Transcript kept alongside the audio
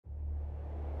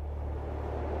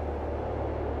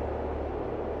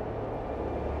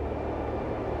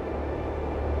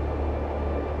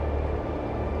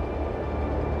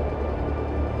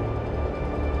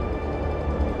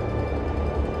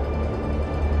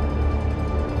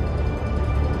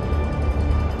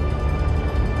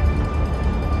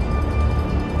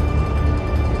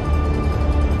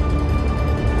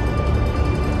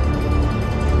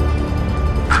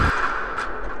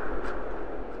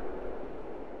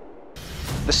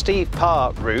The Steve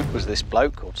Parr route was this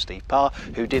bloke called Steve Parr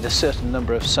who did a certain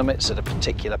number of summits at a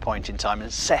particular point in time and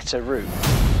set a route.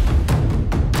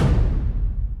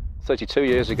 32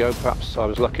 years ago, perhaps, I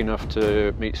was lucky enough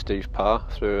to meet Steve Parr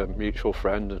through a mutual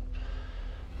friend.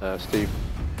 Steve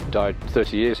died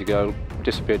 30 years ago,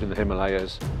 disappeared in the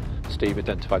Himalayas. Steve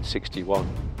identified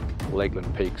 61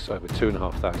 Lakeland peaks over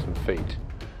 2,500 feet.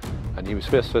 And he was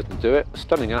the first person to do it, a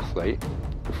stunning athlete,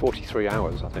 for 43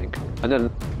 hours, I think. And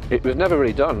then it was never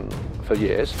really done for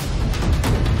years.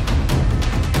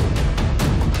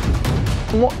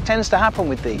 And what tends to happen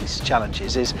with these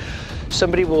challenges is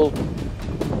somebody will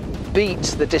beat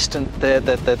the distance,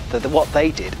 what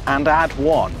they did and add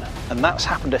one. And that's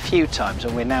happened a few times,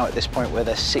 and we're now at this point where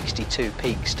there's 62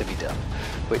 peaks to be done,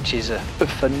 which is a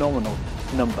phenomenal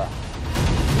number.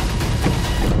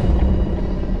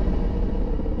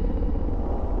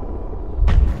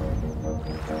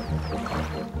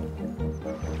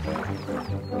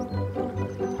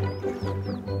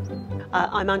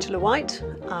 I'm Angela White.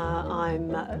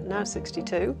 I'm now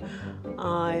 62.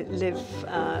 I live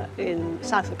in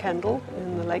south of Kendal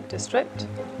in the Lake District.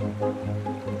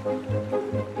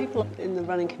 People in the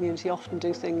running community often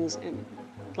do things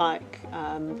like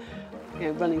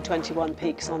running 21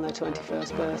 peaks on their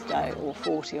 21st birthday, or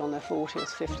 40 on their 40th,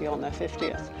 50 on their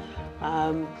 50th.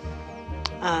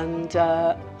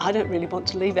 I don't really want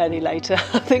to leave any later.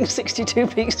 I think 62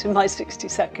 peaks in my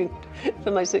 62nd,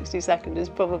 for my 62nd is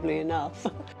probably enough.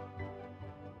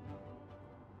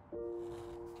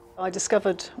 I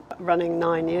discovered running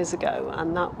 9 years ago,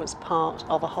 and that was part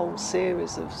of a whole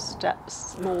series of steps,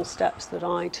 small steps that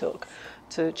I took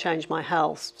to change my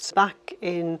health. Back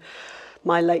in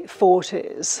my late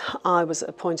 40s, I was at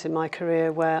a point in my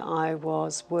career where I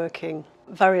was working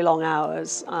very long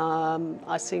hours.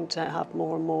 I seemed to have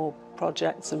more and more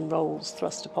projects and roles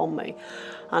thrust upon me,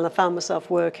 and I found myself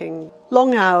working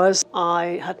long hours.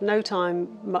 I had no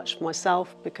time much for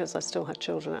myself because I still had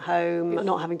children at home.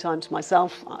 Not having time to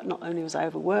myself, not only was I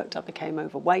overworked, I became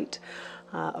overweight.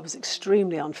 I was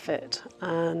extremely unfit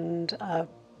and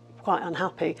quite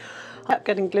unhappy. I kept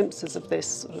getting glimpses of this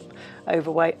sort of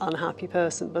overweight, unhappy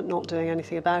person, but not doing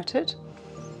anything about it.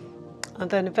 And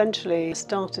then eventually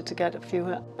started to get a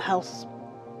few health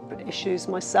issues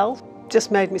myself.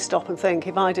 Just made me stop and think,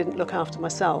 if I didn't look after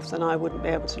myself, then I wouldn't be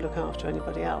able to look after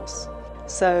anybody else.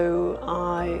 So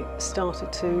I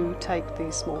started to take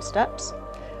these small steps,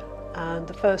 and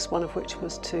the first one of which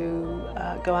was to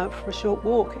go out for a short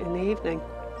walk in the evening.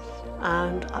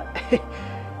 And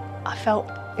I felt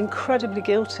incredibly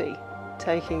guilty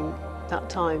taking that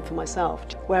time for myself.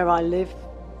 Where I live,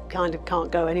 kind of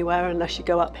can't go anywhere unless you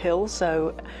go uphill,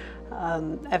 so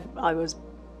I was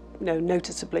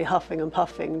noticeably huffing and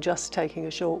puffing just taking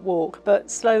a short walk. But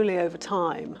slowly over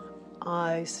time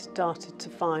I started to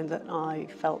find that I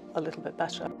felt a little bit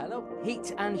better. Hello.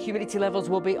 Heat and humidity levels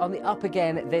will be on the up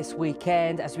again this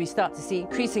weekend as we start to see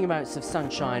increasing amounts of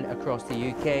sunshine across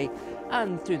the UK,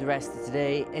 and through the rest of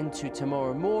today into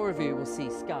tomorrow, more of you will see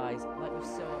skies like we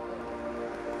saw.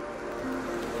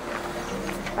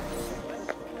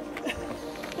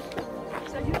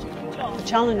 The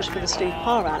challenge for the Steve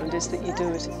Parr round is that you do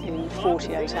it in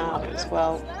 48 hours.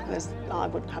 Well, I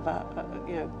wouldn't have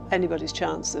anybody's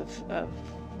chance of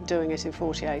doing it in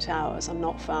 48 hours. I'm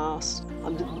not fast.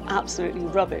 I'm absolutely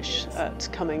rubbish at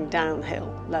coming downhill.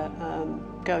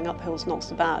 Going uphill's not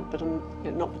so bad, but I'm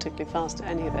not particularly fast at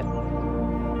any of it.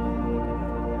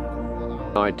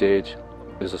 I did,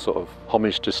 as a sort of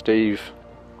homage to Steve,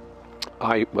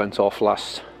 I went off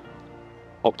last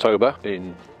October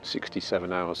in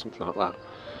 67 hours, something like that.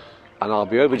 And I'll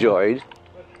be overjoyed,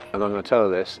 and I'm going to tell her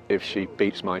this, if she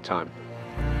beats my time.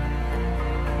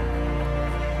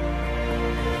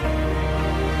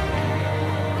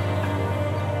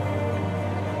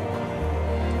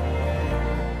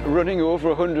 Running over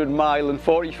 100 mile and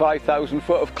 45,000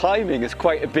 foot of climbing is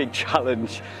quite a big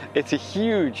challenge. It's a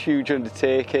huge, huge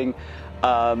undertaking.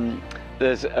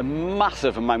 There's a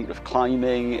massive amount of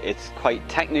climbing. It's quite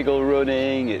technical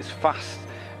running. It's fast,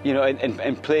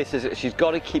 in places. She's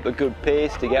got to keep a good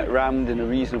pace to get round in a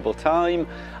reasonable time.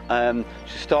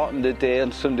 She's starting the day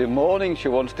on Sunday morning. She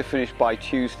wants to finish by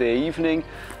Tuesday evening.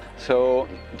 So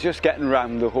just getting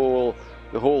around the whole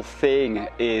thing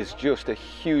is just a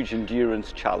huge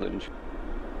endurance challenge.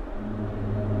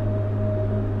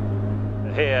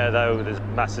 Here, though, there's a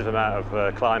massive amount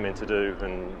of climbing to do,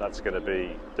 and that's going to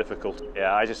be difficult.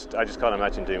 Yeah, I just can't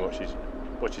imagine doing what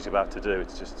she's about to do.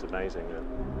 It's just amazing. Yeah.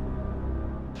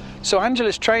 So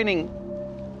Angela's training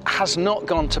has not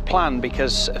gone to plan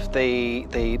because of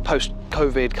the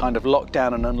post-COVID kind of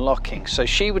lockdown and unlocking. So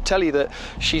she would tell you that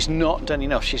she's not done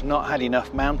enough, she's not had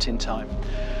enough mountain time.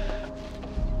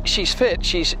 She's fit,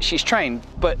 she's trained,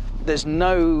 but there's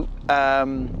no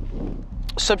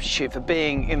substitute for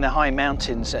being in the high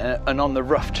mountains and on the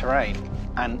rough terrain,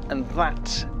 and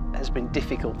that has been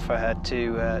difficult for her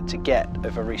to get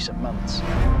over recent months.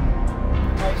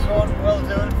 Nice one, well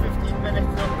done, 15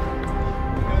 minutes up.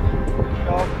 Good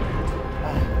job.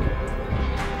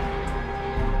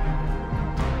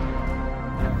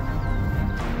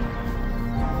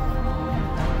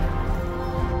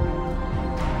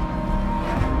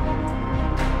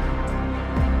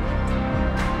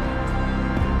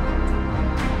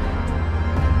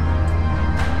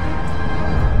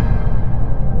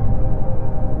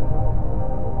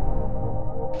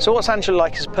 So what's Angela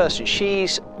like as a person?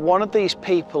 She's one of these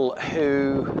people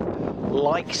who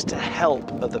likes to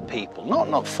help other people,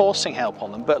 not forcing help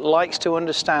on them, but likes to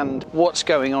understand what's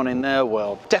going on in their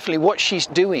world. Definitely what she's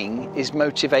doing is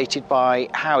motivated by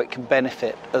how it can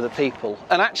benefit other people.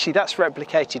 And actually that's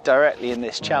replicated directly in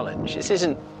this challenge. This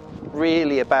isn't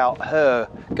really about her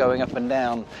going up and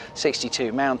down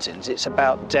 62 mountains. It's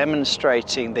about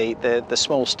demonstrating the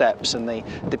small steps and the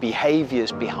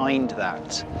behaviours behind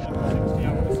that.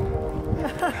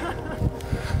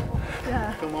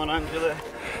 Yeah. Come on, Angela.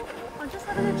 I'm just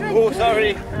having a drink. Oh,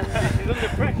 sorry. She's under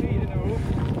pressure, you know.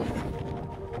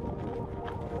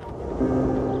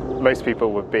 Most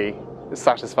people would be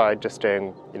satisfied just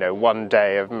doing, one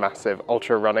day of massive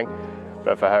ultra running,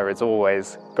 but for her it's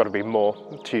always got to be more,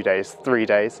 2 days, 3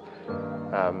 days,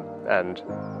 and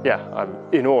yeah, I'm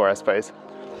in awe, I suppose.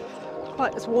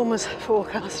 Quite as warm as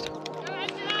forecast.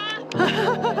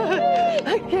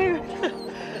 Thank you.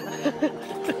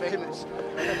 Famous.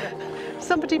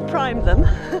 Somebody primed them.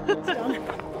 It's done.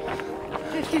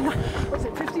 59, what's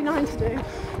it, 59 to do?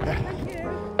 Thank you.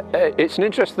 It's an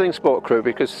interesting sport crew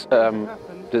because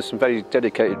there's some very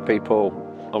dedicated people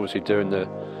obviously doing the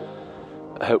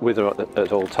with her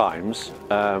at all times,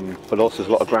 but also there's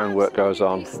a lot of groundwork goes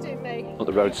on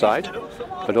the roadside,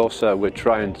 but also we're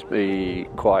trying to be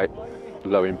quite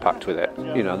low impact with it.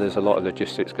 There's a lot of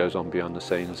logistics goes on behind the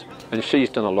scenes, and she's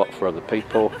done a lot for other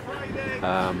people.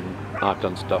 I've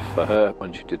done stuff for her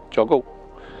when she did joggle,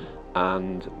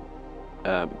 and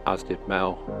as did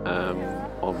Mel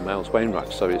on Mel's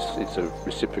Wainwright, so it's a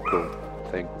reciprocal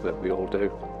thing that we all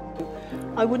do.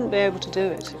 I wouldn't be able to do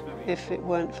it if it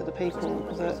weren't for the people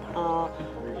that are,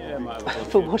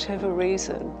 for whatever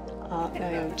reason,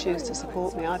 choose to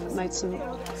support me. I've made some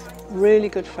really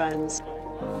good friends.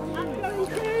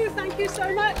 Thank you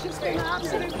so much. It's been an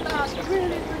absolute blast.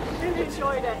 Really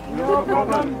enjoyed it. No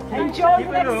problem. Enjoy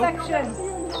the next section.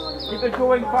 Keep it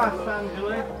going fast,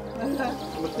 Angela.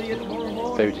 We'll see you tomorrow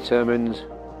morning. Very determined,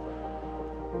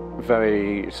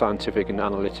 very scientific and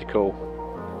analytical.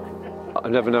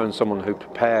 I've never known someone who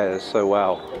prepares so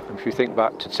well. If you think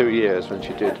back to 2 years when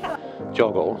she did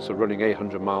joggle, so running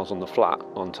 800 miles on the flat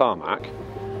on tarmac,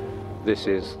 this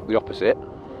is the opposite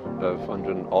of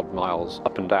 100 odd miles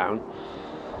up and down.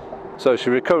 So she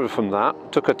recovered from that,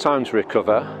 took her time to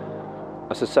recover.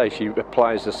 As I say, she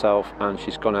applies herself and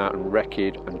she's gone out and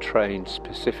recce'd and trained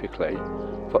specifically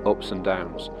for ups and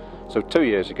downs. So 2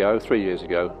 years ago, 3 years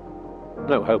ago,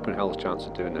 no hope in hell's chance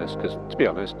of doing this, because to be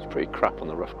honest, it's pretty crap on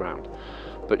the rough ground.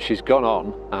 But she's gone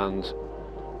on and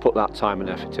put that time and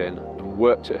effort in and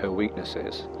worked at her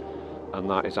weaknesses, and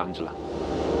that is Angela.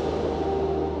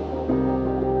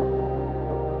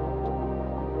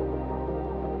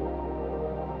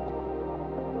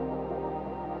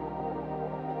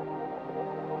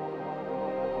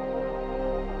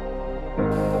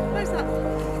 Where's that?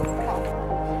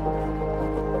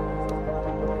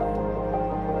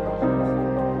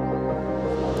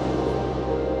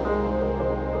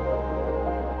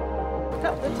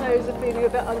 Up the toes are feeling a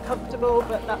bit uncomfortable,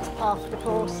 but that's part of the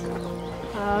course.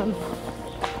 I'm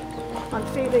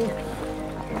feeling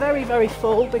very, very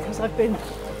full because I've been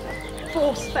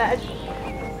force-fed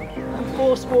and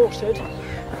force-watered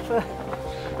for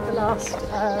the last,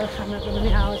 however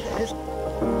many hours it is.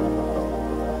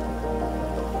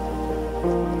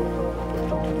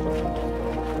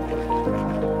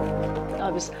 I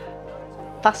was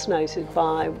fascinated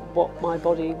by what my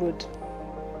body would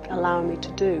allow me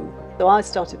to do. So I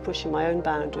started pushing my own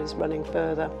boundaries, running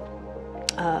further.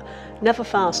 Never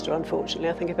faster, unfortunately.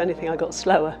 I think if anything I got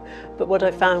slower. But what I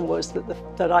found was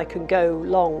that I could go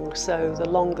long, so the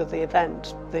longer the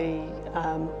event, the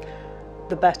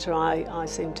better I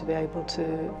seemed to be able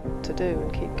to do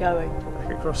and keep going.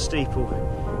 Across steeple.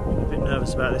 I'm a bit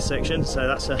nervous about this section, so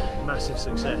that's a massive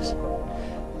success.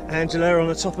 Angela on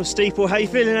the top of steeple. How you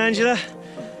feeling, Angela?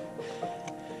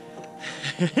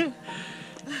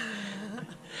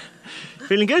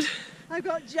 Feeling good? I've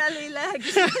got jelly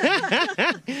legs.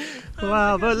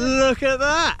 Wow, but look at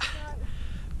that!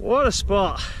 What a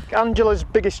spot! Angela's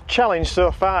biggest challenge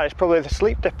so far is probably the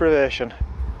sleep deprivation.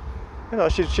 You know,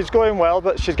 she's going well,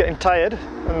 but she's getting tired,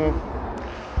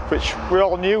 which we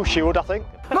all knew she would, I think.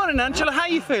 Morning, Angela. How are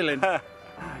you feeling?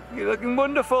 You're looking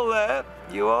wonderful there.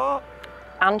 You are.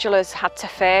 Angela's had to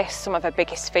face some of her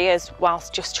biggest fears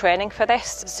whilst just training for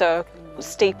this. So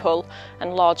steeple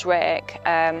and Lord's Rake,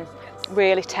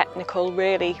 really technical,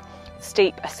 really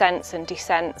steep ascents and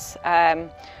descents.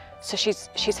 So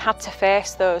she's had to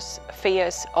face those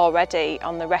fears already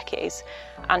on the recce's,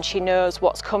 and she knows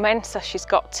what's coming, so she's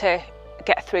got to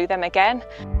get through them again.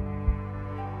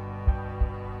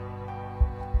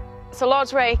 So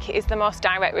Lord's Rake is the most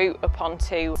direct route up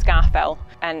onto Scafell,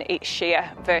 and it's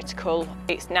sheer, vertical.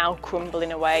 It's now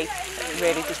crumbling away,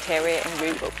 really deteriorating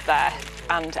route up there.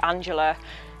 And Angela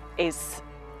is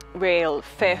real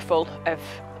fearful of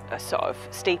sort of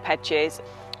steep edges,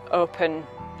 open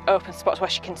spots where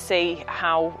she can see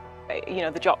how, you know,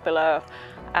 the drop below.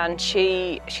 And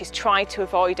she's tried to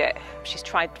avoid it. She's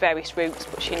tried various routes,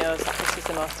 but she knows that this is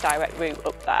the most direct route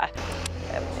up there.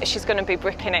 She's going to be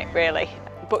bricking it, really.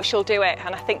 But she'll do it,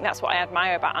 and I think that's what I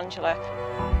admire about Angela.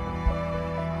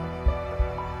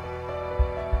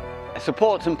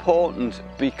 Support's important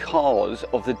because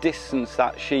of the distance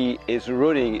that she is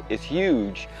running is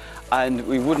huge, and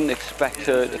we wouldn't expect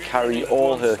her to carry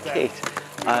all her kit.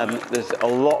 There's a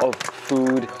lot of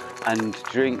food and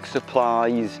drink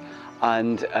supplies,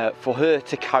 and for her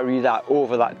to carry that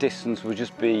over that distance would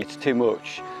just be too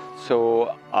much.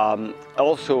 So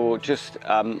also just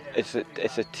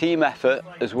it's a team effort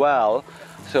as well.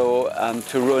 So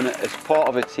to run as part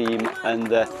of a team,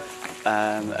 and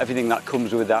everything that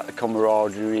comes with that, the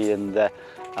camaraderie and the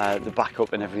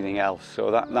backup and everything else. So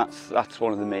that's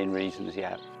one of the main reasons,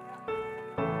 yeah.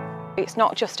 It's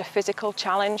not just a physical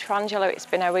challenge for Angela. It's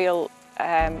been a real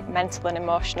mental and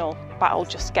emotional battle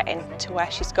just getting to where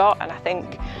she's got, and I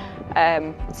think.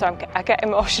 So I get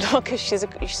emotional because she's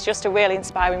just a really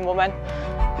inspiring woman.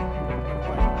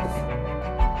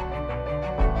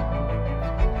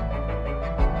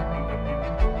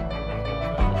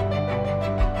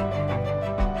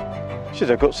 She's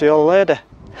a gutsy old lady.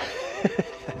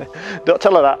 Don't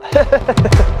tell her that.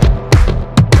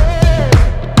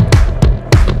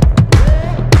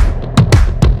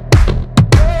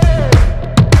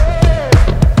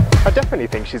 I definitely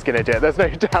think she's going to do it. There's no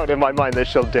doubt in my mind that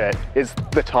she'll do it. It's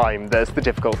the time that's the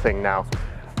difficult thing now.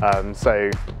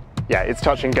 So yeah, it's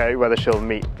touch and go whether she'll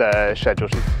meet the schedule.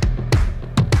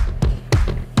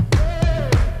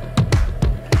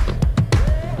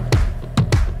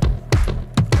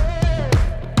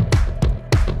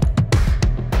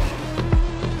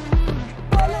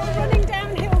 Running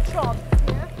downhill trot.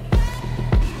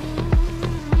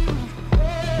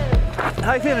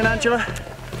 How are you feeling, Angela?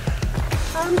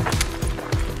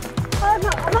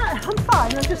 I'm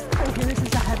fine. I'm just thinking this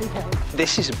is a heavy hill.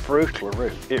 This is a brutal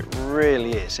route. It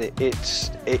really is.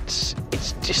 It's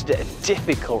just a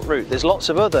difficult route. There's lots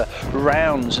of other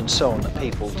rounds and so on that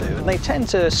people do, and they tend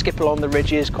to skip along the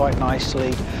ridges quite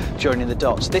nicely, joining the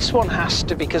dots. This one has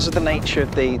to, because of the nature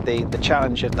of the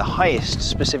challenge of the highest,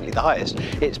 specifically the highest,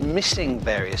 it's missing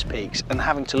various peaks and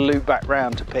having to loop back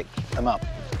round to pick them up,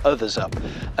 others up,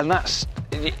 and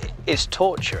it's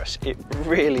torturous. It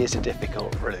really is a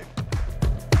difficult route.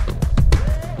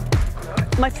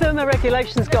 My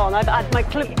thermoregulation's gone. I've had my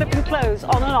flipping clothes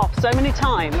on and off so many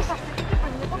times.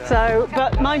 So,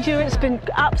 but mind you, it's been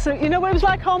absolute. You know what it was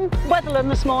like on Weatherland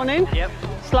this morning? Yep.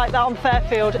 It's like that on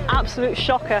Fairfield. Absolute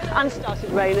shocker. And it started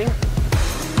raining.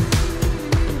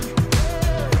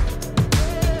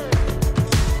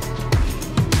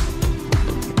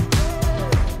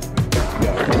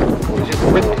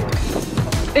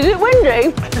 Is it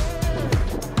windy?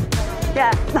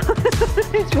 Yeah,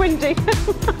 it's windy.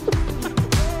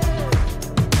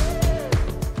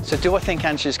 So do I think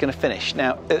Angela's going to finish?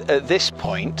 Now, at this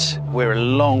point, we're a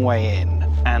long way in,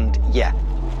 and yeah,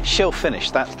 she'll finish.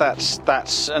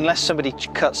 That's unless somebody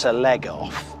cuts her leg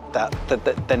off,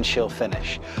 then she'll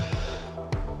finish.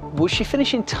 Will she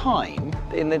finish in time,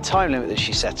 in the time limit that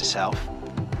she set herself?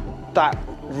 That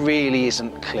really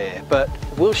isn't clear, but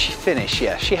will she finish?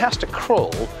 Yeah, she has to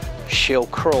crawl. She'll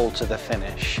crawl to the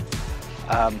finish,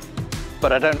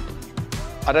 but I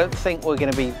don't think we're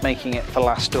going to be making it for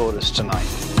last orders tonight.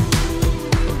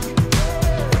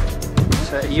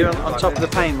 So you're on top of the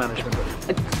pain management.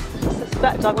 I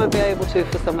suspect I won't be able to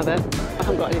for some of it. I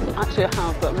haven't got anything. Actually, I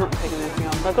have, but I'm not taking anything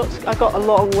else. I've got a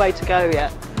long way to go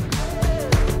yet.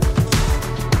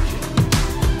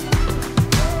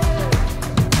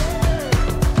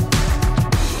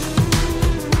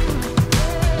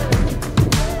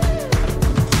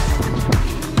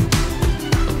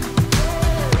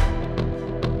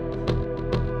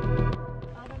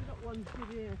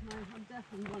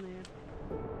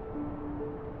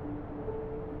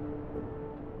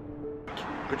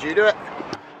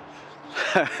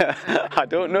 I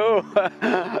don't know.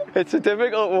 It's a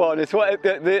difficult one. It's what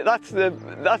that's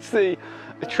the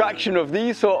attraction of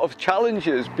these sort of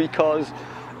challenges, because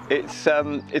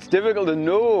it's difficult to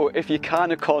know if you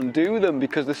can or can't do them,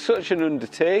 because there's such an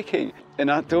undertaking. And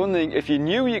I don't think if you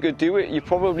knew you could do it, you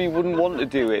probably wouldn't want to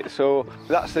do it. So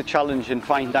that's the challenge, and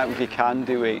find out if you can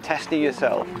do it. Testing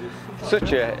yourself.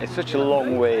 It's such a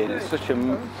long way, and it's such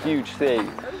a huge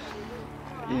thing.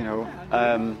 You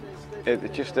know,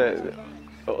 it's just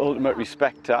ultimate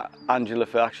respect to Angela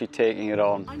for actually taking it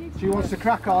on. She wants to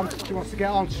crack on. She wants to get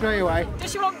on straight away.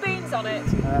 Does she want beans on it?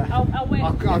 I'll wait.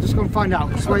 I'll just go and find out.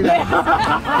 Just wait there.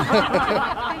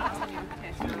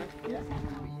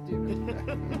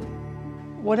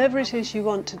 Whatever it is you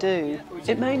want to do,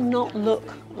 it may not look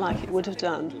like it would have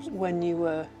done when you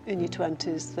were in your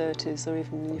 20s, 30s, or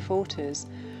even in your 40s,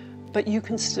 but you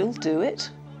can still do it.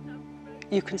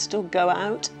 You can still go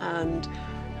out and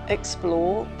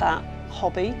explore that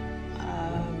hobby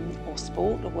or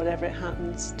sport or whatever it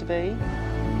happens to be.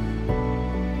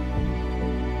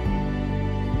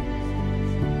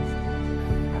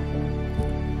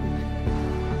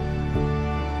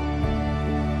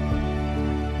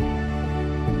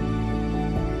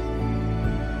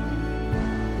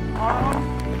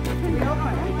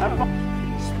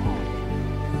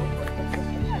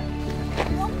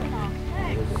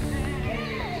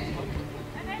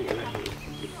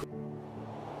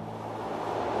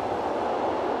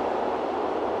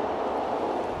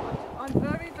 I'm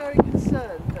very, very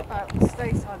concerned about the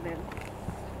state I'm in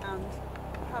and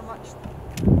how much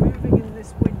moving in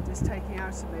this wind is taking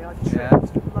out of me. I've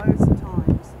tripped loads of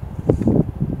times.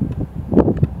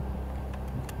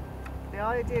 The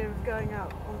idea of going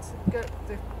out onto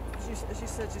as you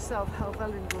said yourself,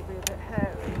 Helvellyn will be a bit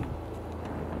hairy.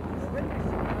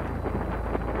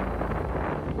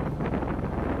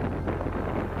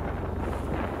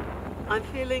 I'm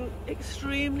feeling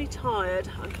extremely tired.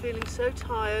 I'm feeling so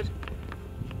tired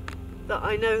that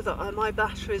I know that my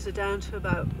batteries are down to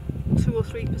about 2 or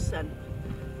 3%.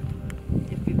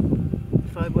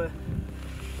 If I were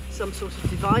some sort of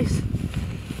device,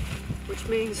 which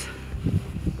means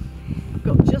I've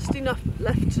got just enough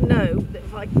left to know that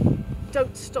if I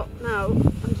don't stop now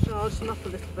and charge them up a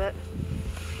little bit,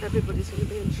 everybody's going to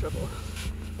be in trouble.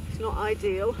 It's not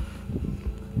ideal.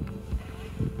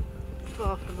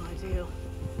 Far from ideal.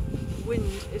 The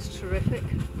wind is terrific.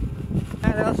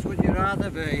 Where else would you rather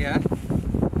be, yeah?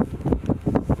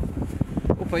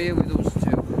 Up here with those two.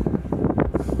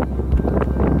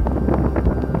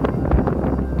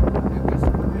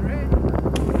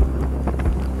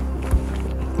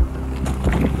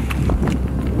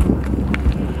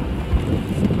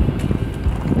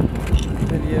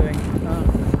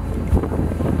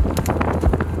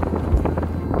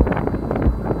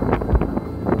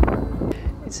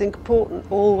 It's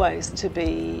important always to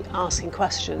be asking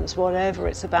questions, whatever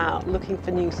it's about, looking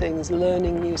for new things,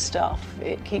 learning new stuff.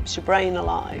 It keeps your brain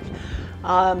alive.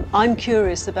 I'm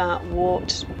curious about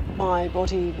what my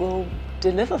body will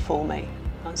deliver for me.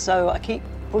 And so I keep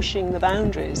pushing the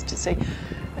boundaries to see,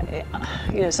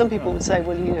 you know, some people would say,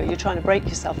 well, you know, you're trying to break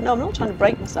yourself. No, I'm not trying to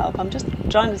break myself. I'm just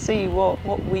trying to see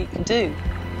what we can do.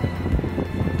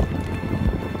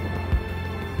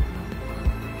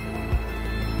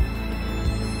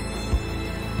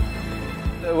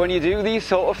 When you do these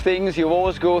sort of things, you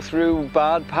always go through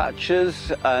bad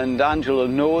patches, and Angela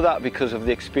know that because of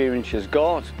the experience she's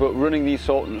got. But running these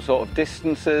sort of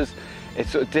distances, it's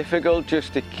sort of difficult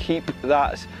just to keep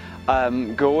that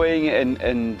going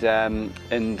and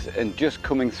just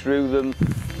coming through them.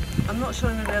 I'm not sure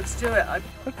I'm going to be able to do it.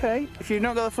 Okay, if you've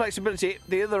not got the flexibility,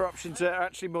 the other options are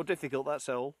actually more difficult, that's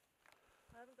all.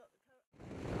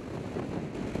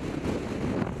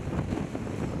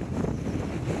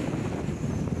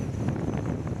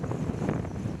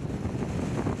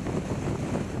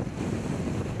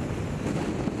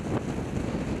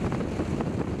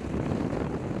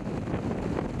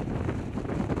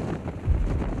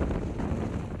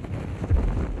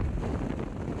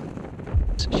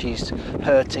 She's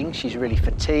hurting, she's really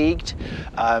fatigued.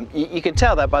 You can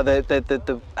tell that by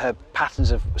her patterns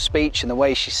of speech and the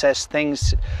way she says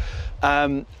things.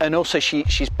 And also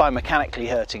she's biomechanically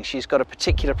hurting. She's got a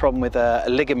particular problem with a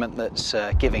ligament that's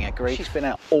giving her grief. She's been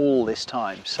out all this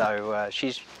time, so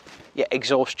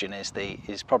exhaustion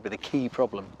is probably the key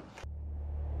problem.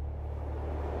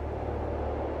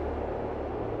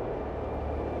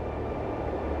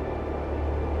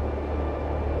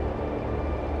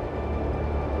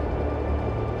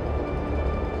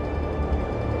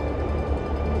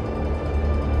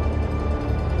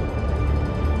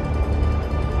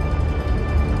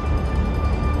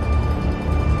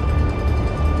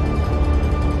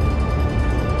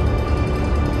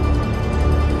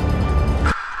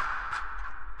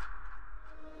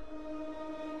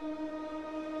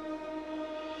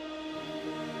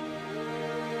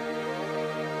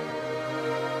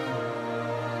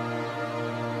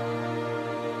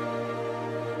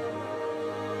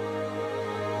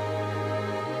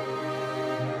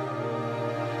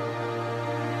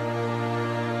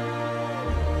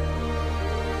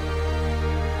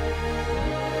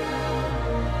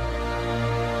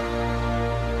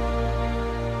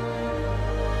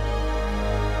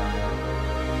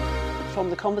 from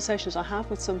the conversations I have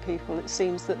with some people, it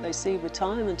seems that they see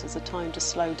retirement as a time to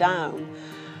slow down,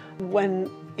 when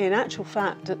in actual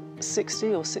fact at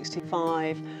 60 or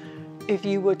 65, if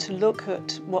you were to look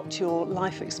at what your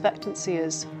life expectancy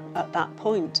is at that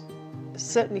point,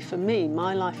 certainly for me,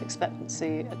 my life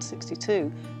expectancy at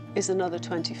 62 is another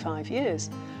 25 years,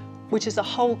 which is a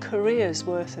whole career's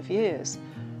worth of years.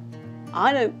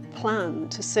 I don't plan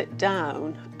to sit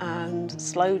down and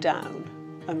slow down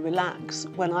and relax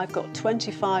when I've got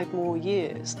 25 more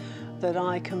years that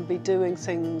I can be doing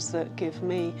things that give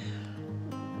me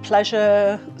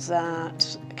pleasure,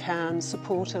 that can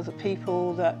support other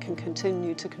people, that can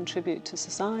continue to contribute to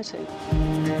society.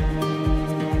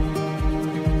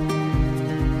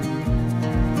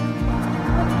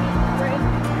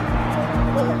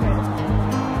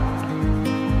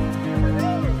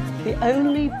 The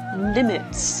only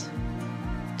limits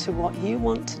to what you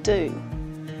want to do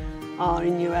are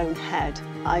in your own head.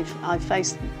 I've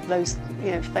faced those,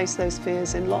 faced those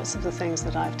fears in lots of the things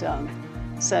that I've done.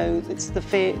 So it's the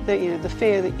fear that the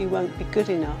fear that you won't be good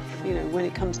enough. When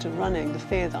it comes to running, the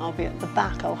fear that I'll be at the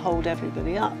back, I'll hold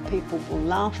everybody up. People will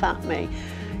laugh at me.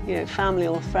 Family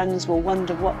or friends will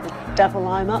wonder what the devil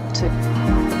I'm up to.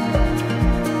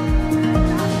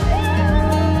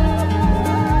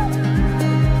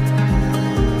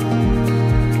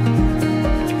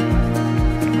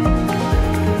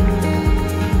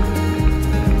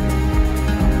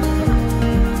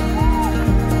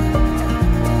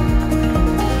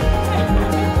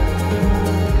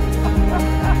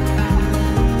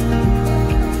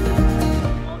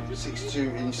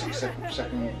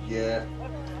 Second year,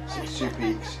 62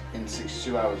 peaks in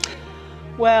 62 hours.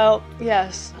 Well,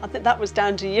 yes, I think that was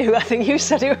down to you. I think you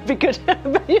said it would be good.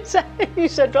 you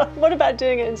said, well, what about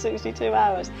doing it in 62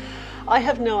 hours? I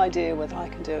have no idea whether I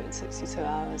can do it in 62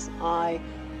 hours. I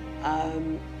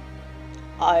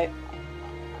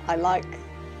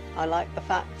like the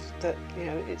fact that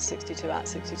it's 62 at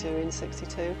 62 in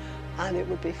 62. And it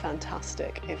would be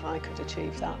fantastic if I could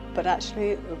achieve that. But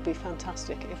actually, it would be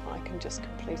fantastic if I can just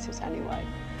complete it anyway.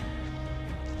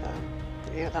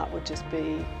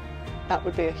 That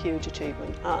would be a huge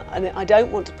achievement. And I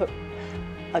don't want to put.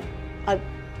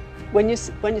 When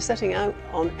you're setting out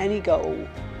on any goal,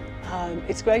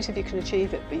 it's great if you can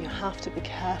achieve it, but you have to be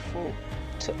careful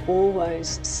to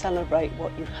always celebrate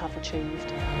what you have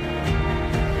achieved.